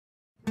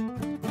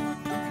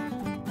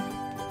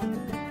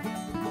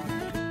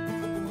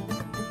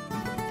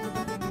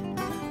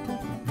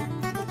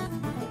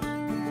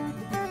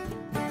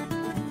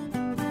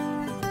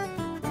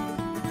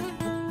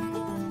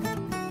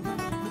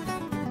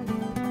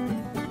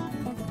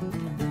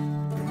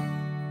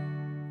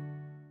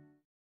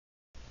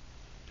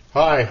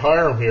Hi,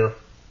 Hiram here.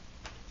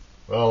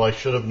 Well, I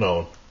should have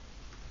known.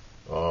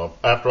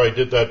 After I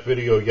did that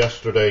video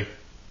yesterday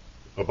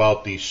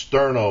about the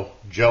Sterno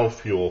gel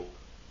fuel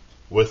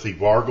with the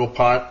Vargo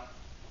pot,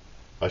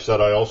 I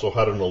said I also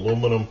had an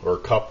aluminum, or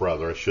cup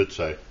rather, I should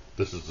say.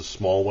 This is the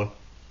small one.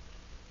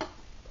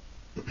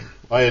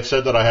 I had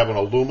said that I have an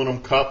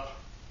aluminum cup.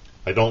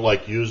 I don't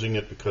like using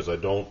it because I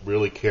don't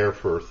really care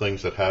for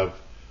things that have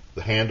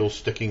the handles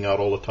sticking out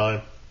all the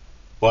time.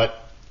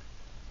 But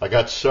I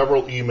got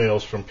several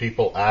emails from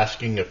people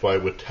asking if I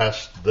would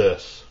test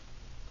this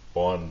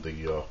on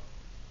the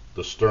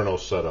Sterno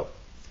setup.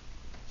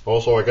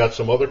 Also, I got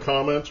some other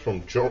comments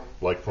from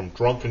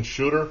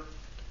DrunknShooter.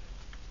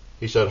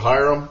 He said,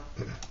 Hiram,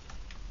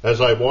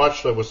 as I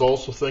watched, I was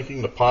also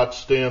thinking the pot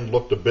stand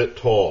looked a bit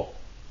tall,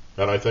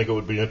 and I think it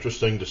would be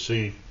interesting to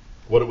see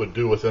what it would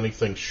do with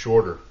anything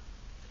shorter.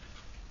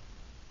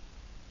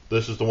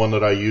 This is the one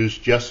that I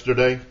used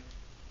yesterday.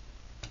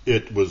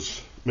 It was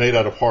made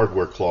out of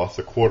hardware cloth,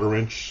 the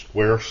 1/4-inch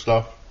square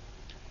stuff.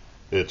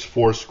 It's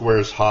 4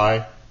 squares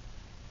high.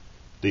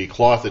 The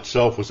cloth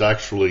itself was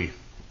actually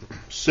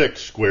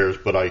 6 squares,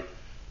 but I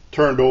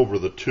turned over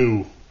the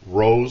 2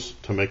 rows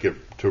to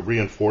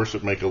reinforce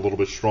it, make it a little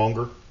bit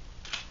stronger.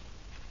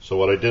 So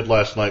what I did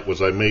last night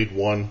was I made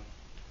one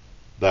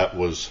that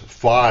was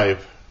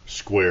 5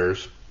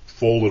 squares,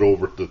 folded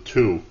over the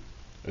 2,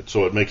 and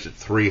so it makes it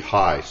 3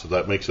 high. So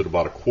that makes it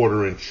about a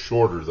 1/4 inch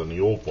shorter than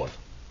the old one.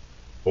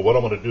 But what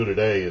I'm going to do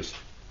today is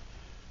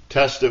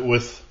test it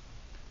with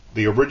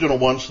the original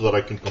one so that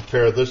I can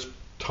compare this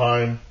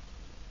time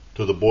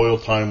to the boil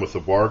time with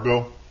the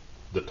Vargo,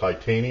 the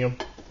titanium.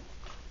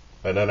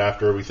 And then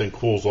after everything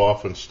cools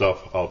off and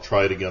stuff, I'll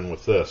try it again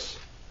with this.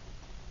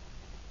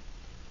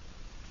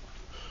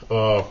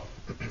 I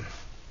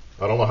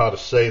don't know how to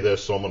say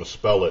this, so I'm going to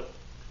spell it.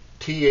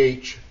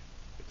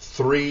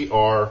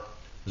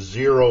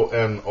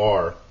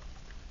 TH3R0NR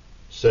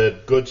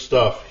said, good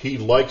stuff. He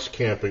likes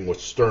camping with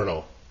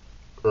Sterno,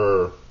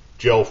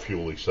 gel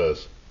fuel, he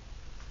says.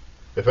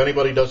 If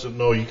anybody doesn't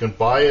know, you can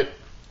buy it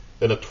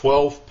in a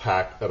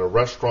 12-pack at a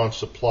restaurant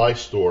supply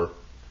store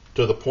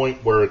to the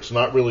point where it's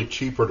not really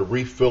cheaper to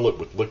refill it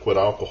with liquid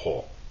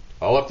alcohol.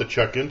 I'll have to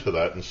check into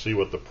that and see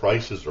what the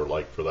prices are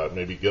like for that.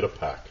 Maybe get a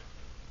pack.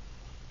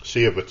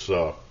 See if it's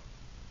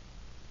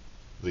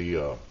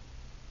the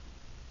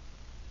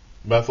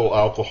methyl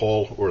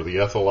alcohol or the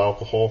ethyl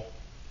alcohol.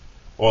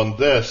 On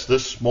this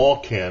small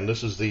can,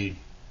 this is the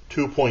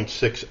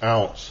 2.6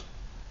 ounce.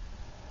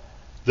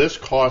 This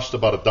cost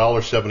about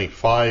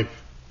 $1.75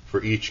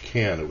 for each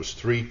can. It was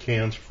 3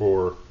 cans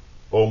for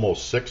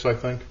almost 6, I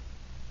think.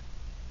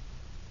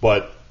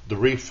 But the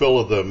refill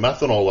of the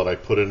methanol that I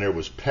put in there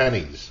was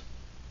pennies.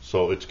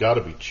 So it's got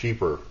to be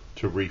cheaper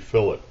to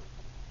refill it.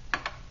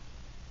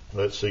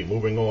 Let's see,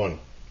 moving on.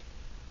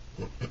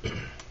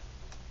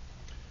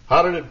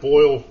 How did it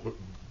boil?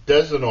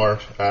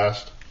 Deezynar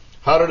asked,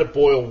 how did it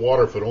boil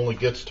water if it only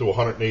gets to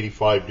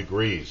 185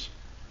 degrees?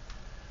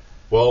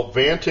 Well,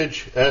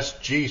 Vantage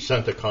SG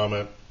sent a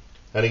comment,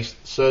 and he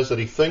says that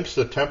he thinks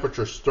the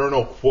temperature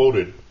Sterno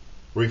quoted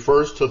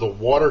refers to the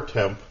water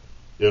temp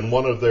in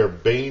one of their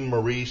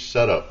bain-marie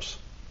setups.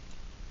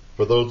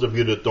 For those of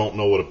you that don't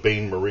know what a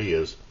bain-marie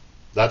is,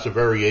 that's a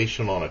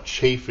variation on a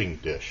chafing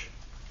dish.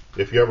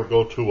 If you ever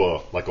go to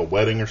a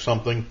wedding or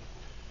something,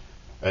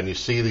 and you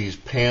see these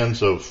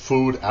pans of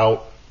food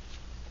out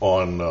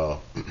on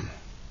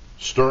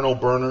Sterno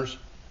burners,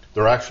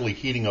 they're actually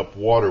heating up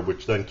water,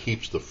 which then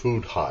keeps the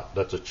food hot.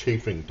 That's a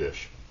chafing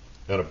dish,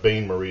 and a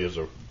bain-marie is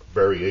a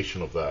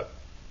variation of that.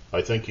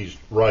 I think he's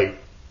right.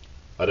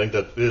 I think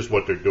that is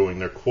what they're doing.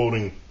 They're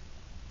quoting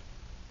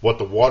what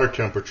the water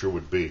temperature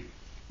would be.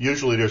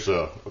 Usually there's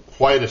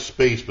quite a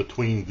space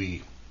between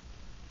the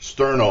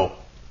Sterno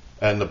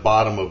and the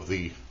bottom of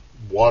the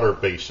water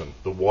basin,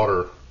 the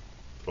water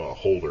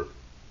holder.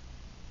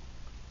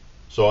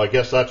 So I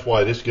guess that's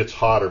why this gets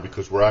hotter,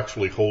 because we're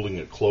actually holding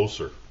it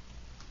closer.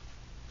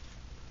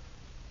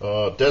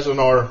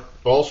 Deezynar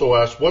also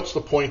asked, what's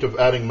the point of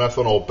adding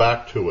methanol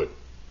back to it?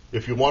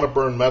 If you want to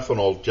burn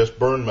methanol, just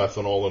burn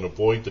methanol and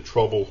avoid the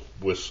trouble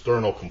with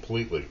Sterno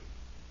completely.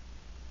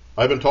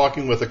 I've been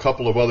talking with a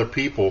couple of other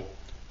people.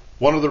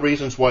 One of the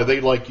reasons why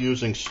they like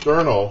using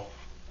Sterno,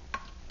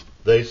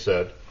 they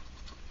said,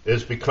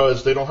 is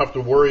because they don't have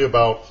to worry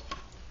about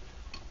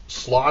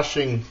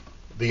sloshing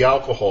the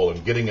alcohol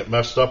and getting it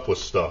messed up with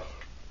stuff.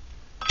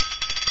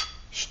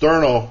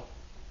 Sterno,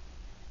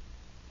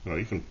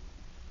 you can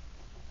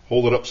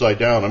hold it upside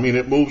down. I mean,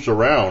 it moves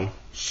around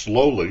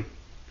slowly,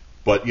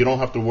 but you don't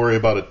have to worry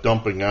about it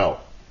dumping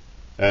out.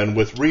 And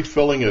with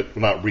refilling it,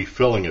 not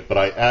refilling it, but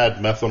I add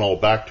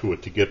methanol back to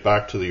it to get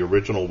back to the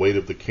original weight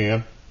of the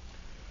can,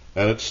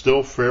 and it's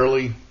still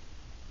fairly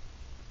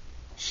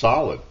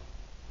solid.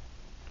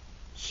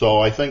 So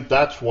I think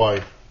that's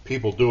why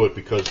people do it,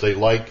 because they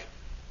like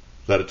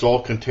that it's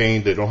all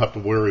contained. They don't have to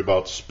worry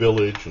about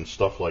spillage and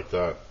stuff like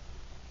that.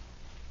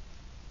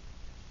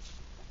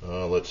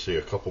 Let's see,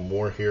 a couple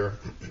more here.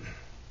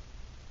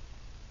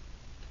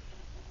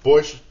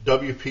 Bush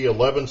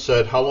WP11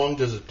 said, how long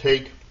does it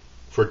take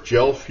for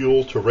gel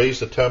fuel to raise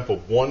the temp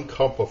of 1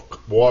 cup of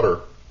water,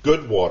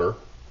 good water,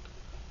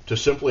 to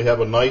simply have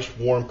a nice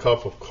warm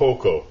cup of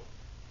cocoa.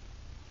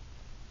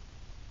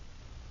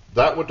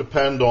 That would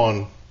depend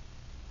on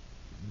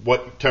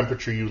what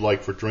temperature you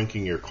like for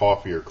drinking your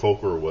coffee or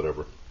cocoa or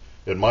whatever.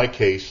 In my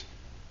case,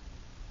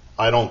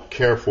 I don't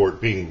care for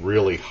it being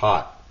really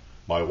hot.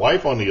 My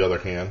wife, on the other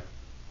hand,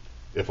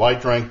 if I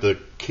drank the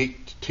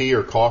tea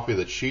or coffee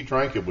that she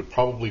drank, it would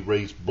probably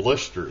raise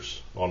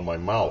blisters on my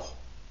mouth.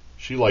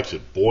 She likes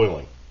it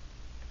boiling.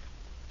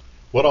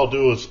 What I'll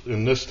do is,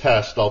 in this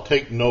test, I'll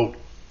take note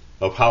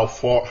of how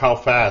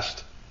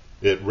fast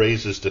it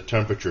raises the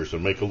temperatures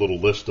and make a little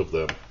list of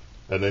them.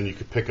 And then you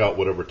could pick out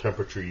whatever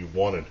temperature you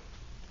wanted.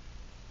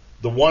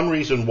 The one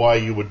reason why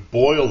you would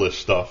boil this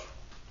stuff,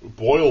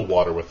 boil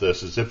water with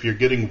this, is if you're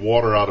getting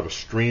water out of a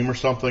stream or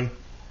something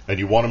and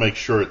you want to make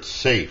sure it's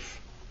safe.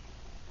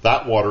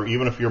 That water,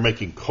 even if you're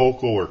making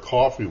cocoa or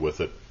coffee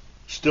with it,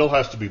 still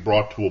has to be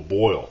brought to a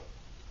boil.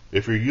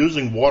 If you're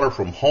using water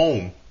from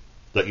home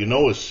that you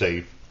know is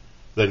safe,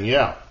 then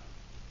yeah,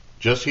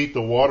 just heat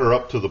the water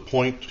up to the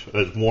point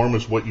as warm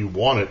as what you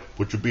want it,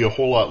 which would be a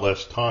whole lot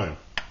less time.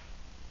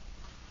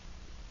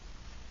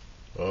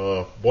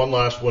 One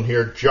last one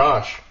here.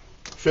 Josh,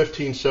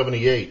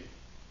 1578.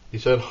 He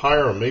said,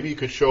 Hiram, maybe you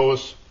could show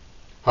us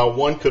how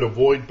one could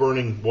avoid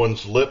burning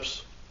one's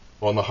lips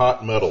on the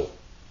hot metal.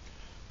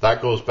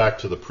 That goes back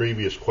to the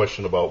previous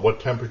question about what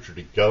temperature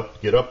to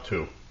get up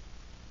to.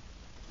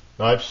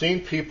 Now, I've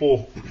seen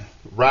people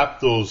wrap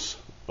those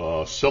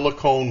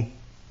silicone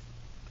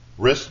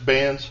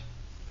wristbands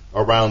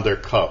around their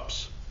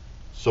cups.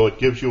 So it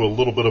gives you a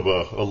little bit of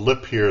a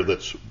lip here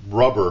that's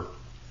rubber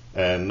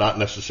and not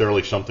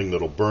necessarily something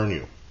that'll burn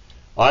you.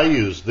 I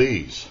use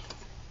these.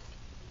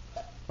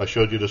 I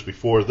showed you this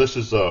before. This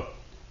is a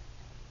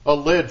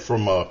lid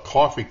from a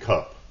coffee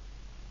cup.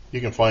 You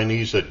can find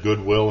these at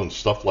Goodwill and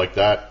stuff like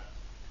that.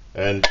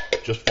 And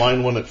just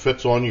find one that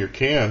fits on your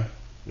can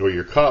or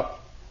your cup.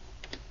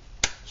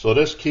 So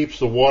this keeps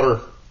the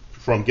water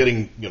from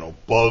getting,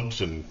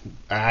 bugs and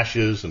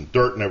ashes and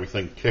dirt and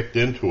everything kicked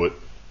into it.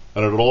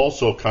 And it'll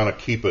also kind of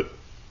keep it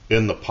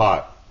in the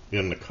pot,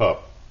 in the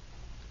cup.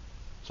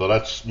 So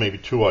that's maybe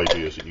 2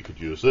 ideas that you could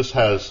use. This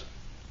has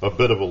a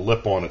bit of a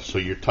lip on it, so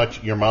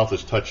your mouth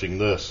is touching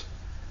this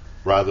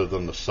rather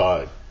than the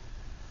side.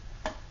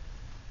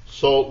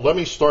 So let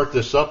me start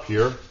this up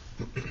here.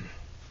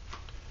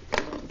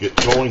 Get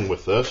going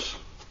with this.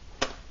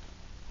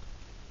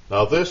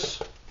 Now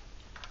this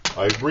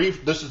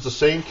is the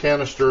same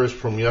canister as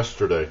from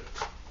yesterday.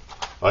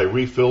 I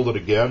refilled it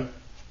again.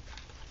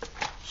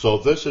 So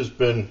this has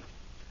been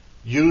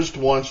used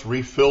once,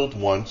 refilled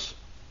once,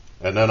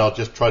 and then I'll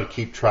just try to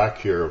keep track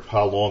here of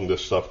how long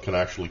this stuff can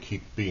actually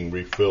keep being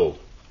refilled.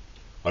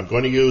 I'm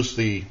going to use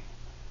the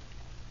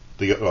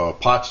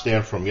pot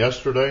stand from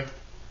yesterday,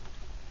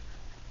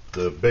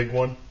 the big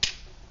one,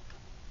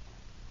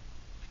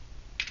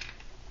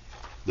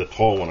 the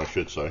tall one I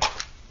should say.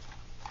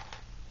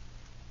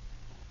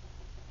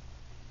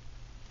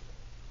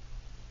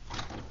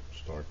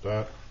 Start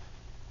that.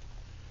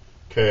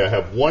 Okay, I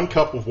have 1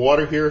 cup of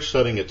water here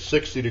setting at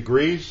 60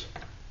 degrees.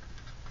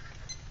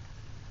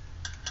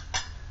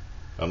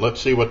 And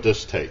let's see what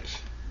this takes.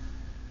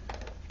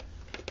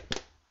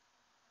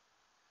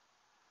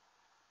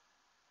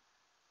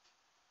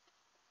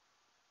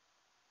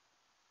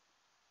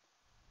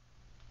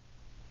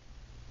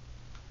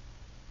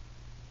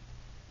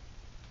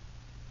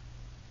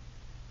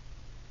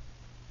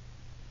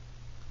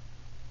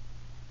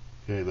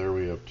 Okay, there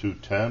we have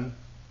 210.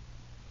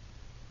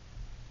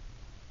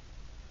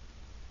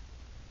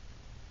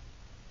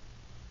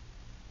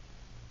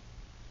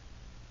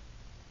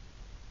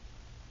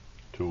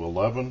 To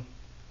 11,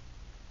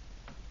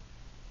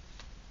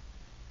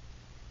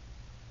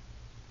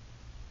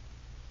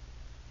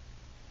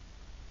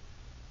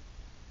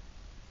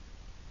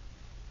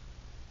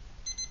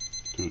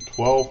 to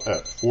 12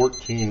 at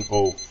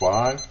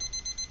 1405,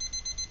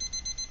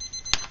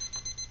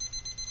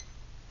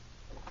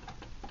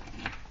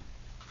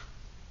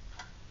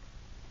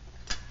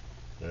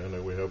 and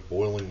then we have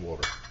boiling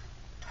water.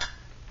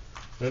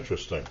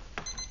 Interesting.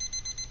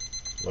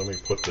 Let me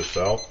put this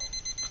out.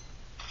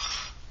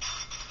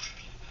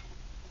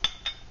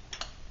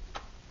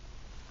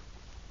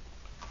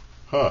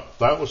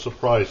 That was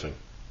surprising.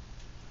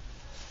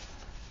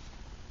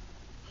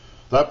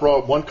 That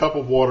brought 1 cup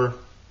of water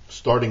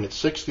starting at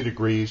 60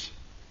 degrees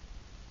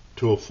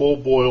to a full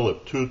boil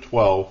at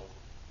 212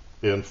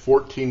 in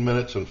 14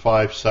 minutes and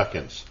 5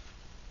 seconds.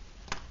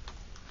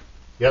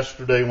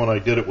 Yesterday when I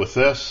did it with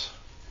this,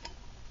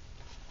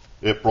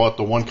 it brought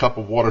the 1 cup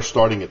of water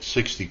starting at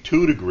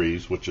 62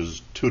 degrees, which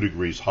is 2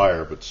 degrees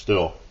higher, but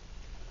still.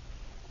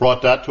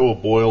 Brought that to a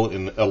boil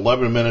in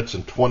 11 minutes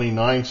and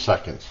 29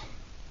 seconds.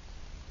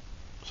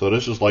 So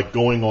this is like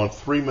going on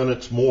 3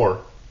 minutes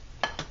more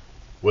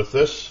with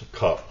this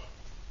cup.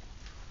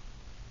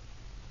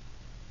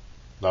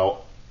 Now,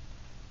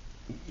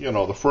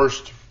 the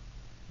first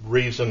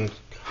reason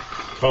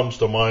comes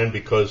to mind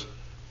because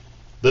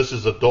this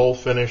is a dull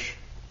finish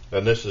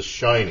and this is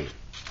shiny.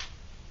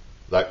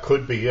 That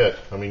could be it.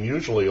 I mean,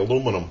 usually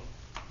aluminum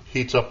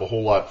heats up a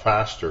whole lot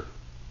faster,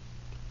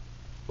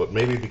 but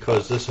maybe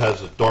because this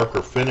has a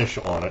darker finish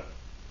on it,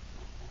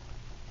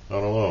 I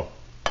don't know.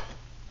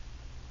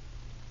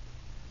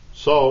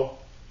 So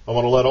I'm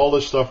going to let all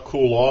this stuff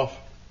cool off.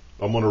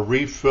 I'm going to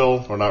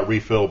refill, or not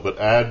refill, but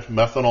add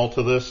methanol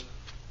to this.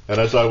 And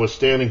as I was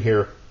standing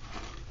here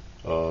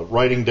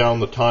writing down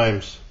the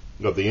times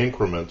of the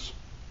increments,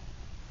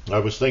 I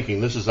was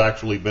thinking this has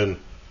actually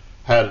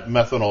had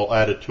methanol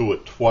added to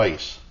it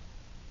twice.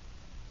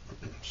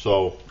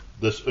 So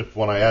this,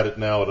 when I add it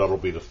now, that'll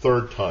be the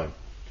third time.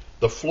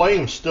 The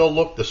flame still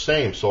looked the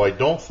same, so I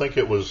don't think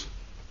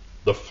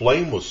the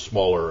flame was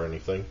smaller or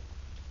anything.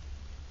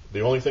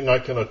 The only thing I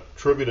can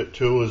attribute it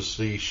to is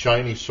the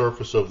shiny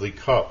surface of the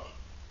cup.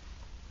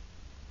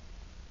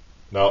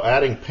 Now,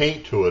 adding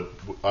paint to it,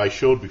 I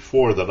showed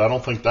before that I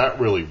don't think that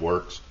really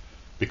works,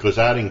 because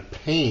adding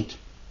paint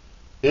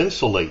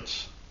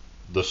insulates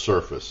the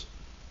surface.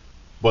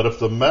 But if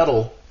the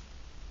metal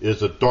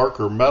is a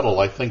darker metal,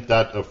 I think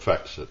that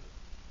affects it.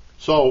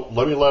 So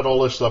let me let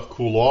all this stuff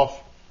cool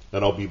off,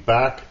 and I'll be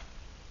back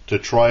to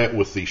try it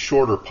with the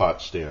shorter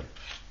pot stand.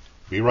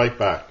 Be right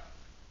back.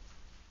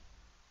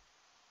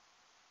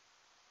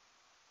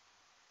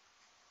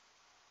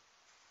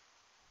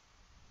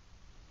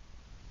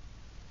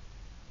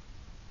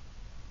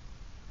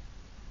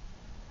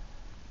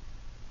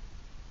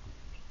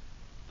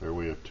 There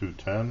we have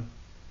 210.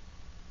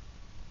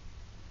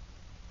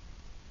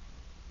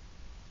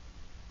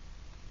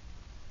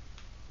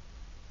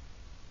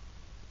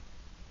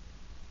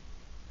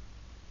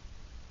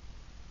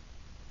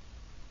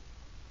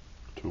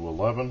 To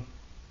 11.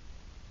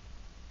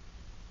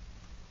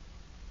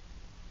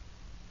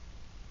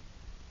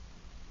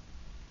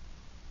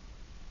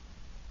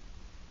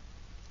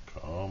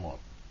 Come on.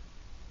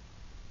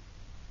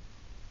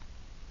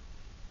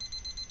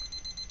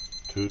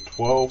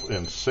 212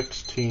 and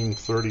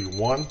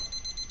 1631.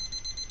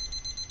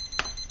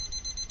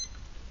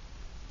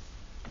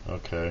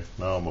 Okay,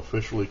 now I'm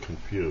officially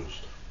confused.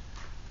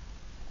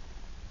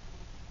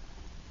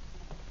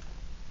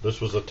 This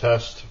was a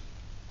test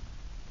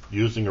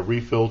using a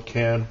refilled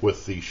can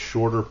with the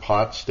shorter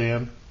pot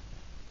stand.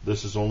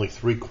 This is only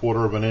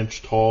 3/4 of an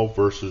inch tall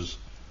versus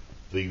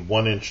the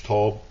 1 inch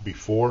tall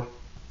before.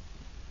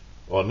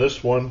 On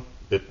this one,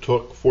 it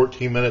took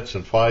 14 minutes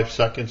and 5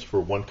 seconds for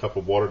 1 cup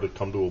of water to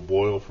come to a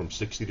boil from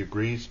 60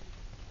 degrees.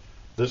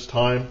 This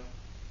time,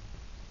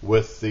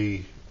 with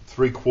the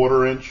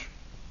 3/4 inch,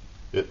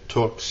 it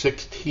took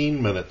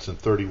 16 minutes and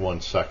 31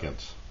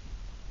 seconds.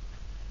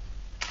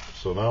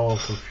 So now I'm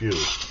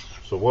confused.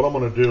 So what I'm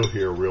going to do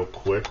here real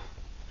quick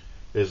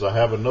is I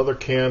have another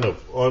can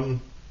of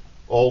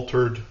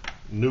unaltered,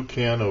 new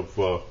can of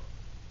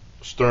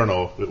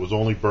Sterno. It was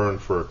only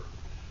burned for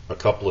a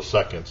couple of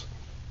seconds.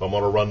 I'm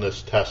going to run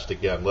this test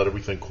again, let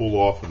everything cool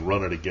off and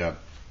run it again.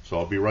 So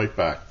I'll be right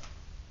back.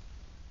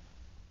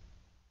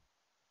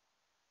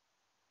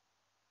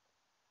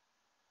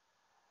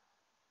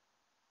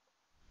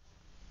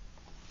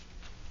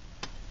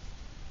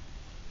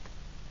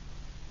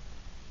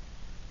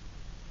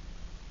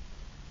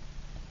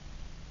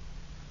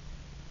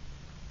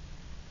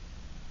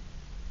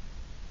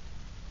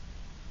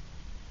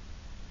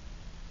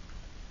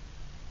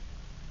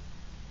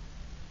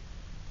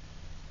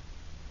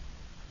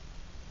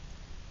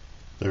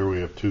 There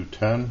we have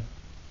 210,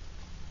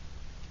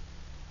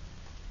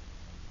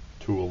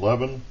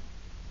 211,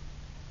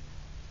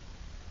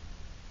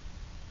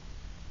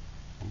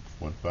 oops,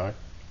 went back,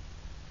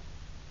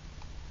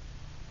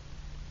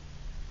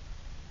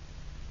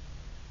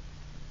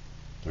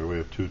 there we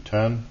have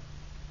 210,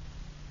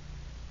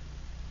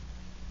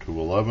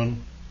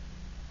 211,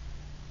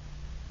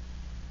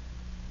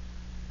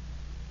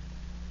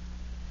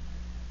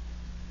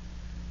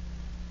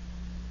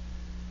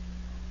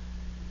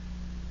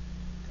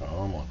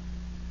 come on.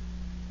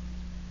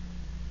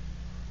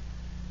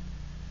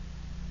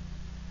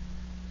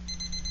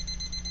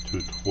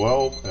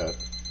 212 at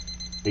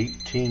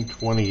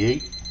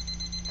 1828.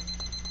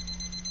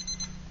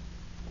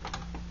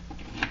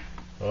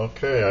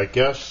 Okay, I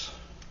guess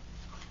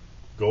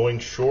going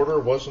shorter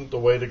wasn't the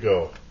way to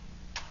go.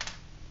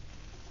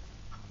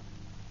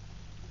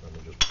 Let me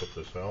just put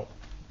this out.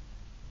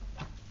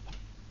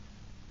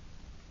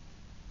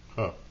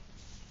 Huh.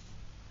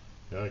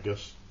 Yeah, I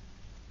guess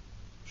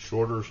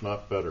shorter's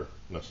not better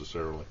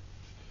necessarily.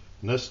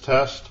 In this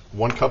test,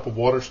 1 cup of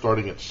water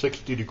starting at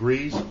 60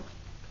 degrees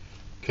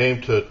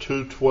came to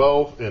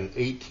 212 in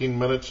 18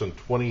 minutes and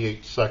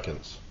 28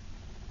 seconds.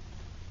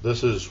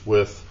 This is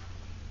with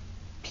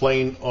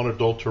plain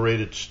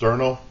unadulterated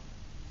Sterno.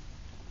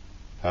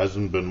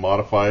 Hasn't been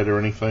modified or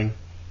anything.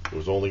 It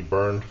was only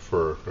burned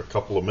for a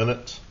couple of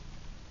minutes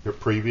here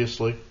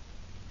previously.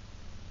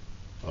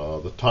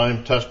 The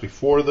time test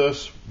before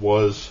this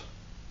was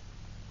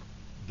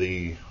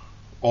the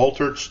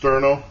altered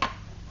Sterno,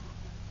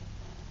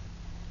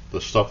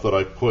 the stuff that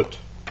I put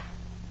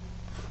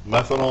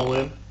methanol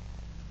in,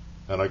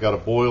 and I got a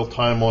boil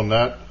time on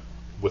that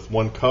with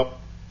 1 cup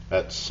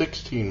at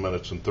 16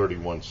 minutes and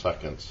 31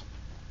 seconds.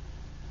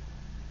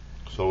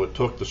 So it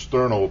took the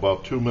Sterno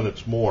about 2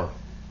 minutes more.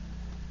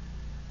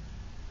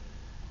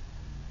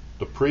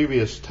 The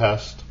previous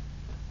test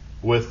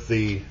with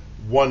the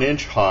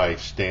 1-inch high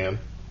stand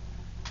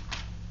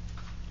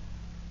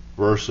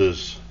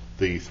versus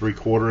the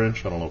 3/4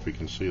 inch. I don't know if you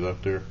can see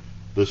that there.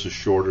 This is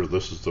shorter.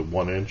 This is the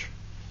 1-inch.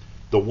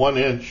 The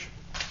 1-inch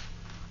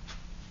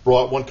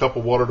brought 1 cup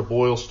of water to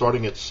boil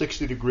starting at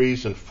 60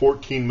 degrees in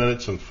 14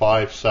 minutes and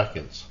 5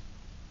 seconds.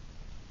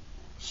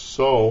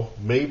 So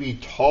maybe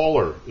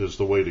taller is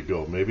the way to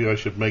go. Maybe I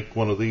should make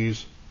one of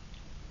these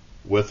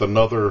with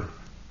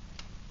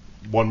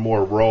one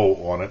more row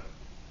on it.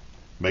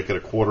 Make it a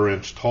 1/4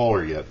 inch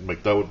taller yet.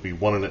 That would be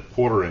 1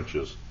 1/4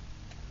 inches.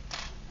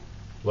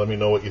 Let me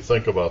know what you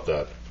think about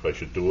that, if I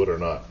should do it or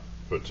not,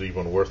 if it's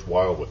even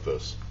worthwhile with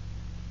this.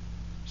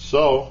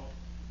 So,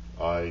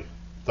 I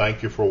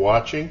thank you for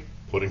watching,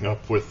 putting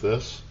up with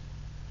this.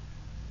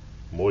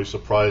 I'm always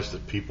surprised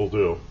that people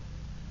do.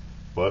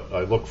 But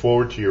I look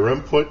forward to your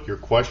input, your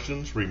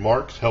questions,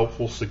 remarks,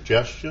 helpful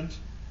suggestions.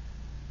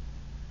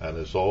 And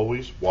as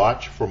always,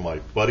 watch for my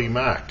buddy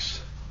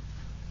Max.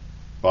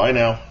 Bye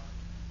now.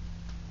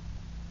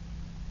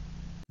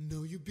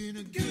 Know you've been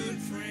a good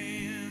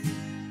friend,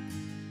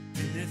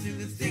 and that's in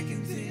the thick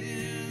and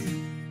thin.